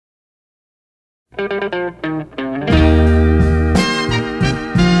I've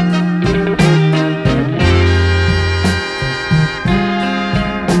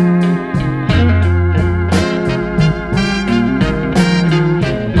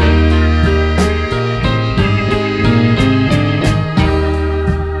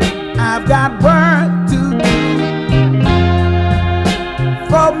got work to do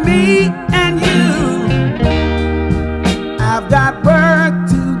for me and you. I've got work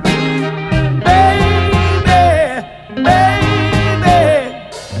to do, baby, baby.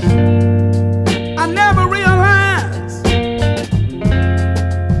 I never realized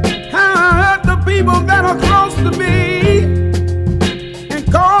how I hurt the people that are close to me and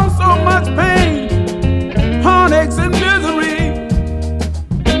cause so much pain, heartaches, and misery.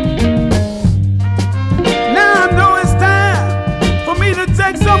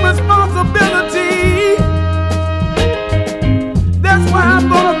 Take some responsibility. That's why I'm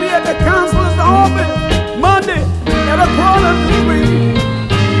gonna be at the counselor's office Monday at 2:45.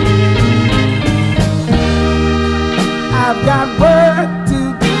 I've got work to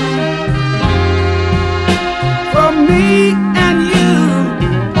do for me and you.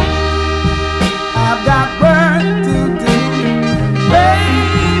 I've got work to do,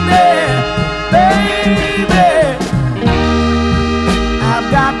 baby, baby. I've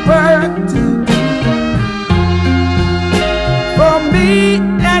got work to do for me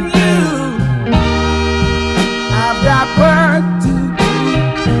and you. I've got work to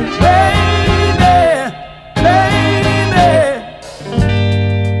do, baby, baby.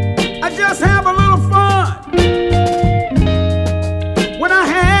 I just have a little fun when I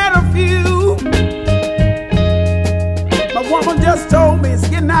had a few. My woman just told me it's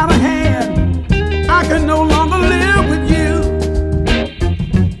getting out of hand. I can no longer live with you.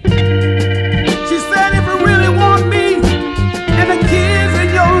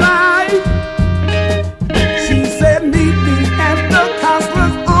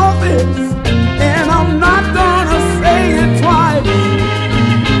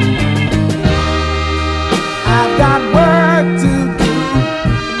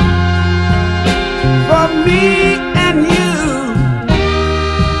 Me and you,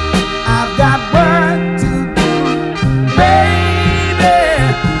 I've got work to do, baby,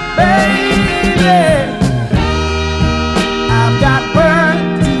 baby. I've got work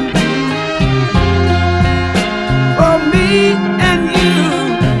to do for me and you.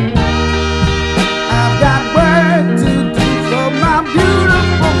 I've got work to do for my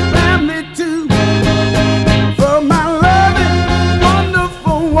beautiful family too, for my loving,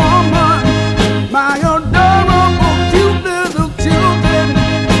 wonderful woman, my adorable, cute little children.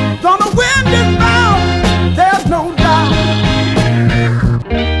 Gonna win this bout, there's no doubt.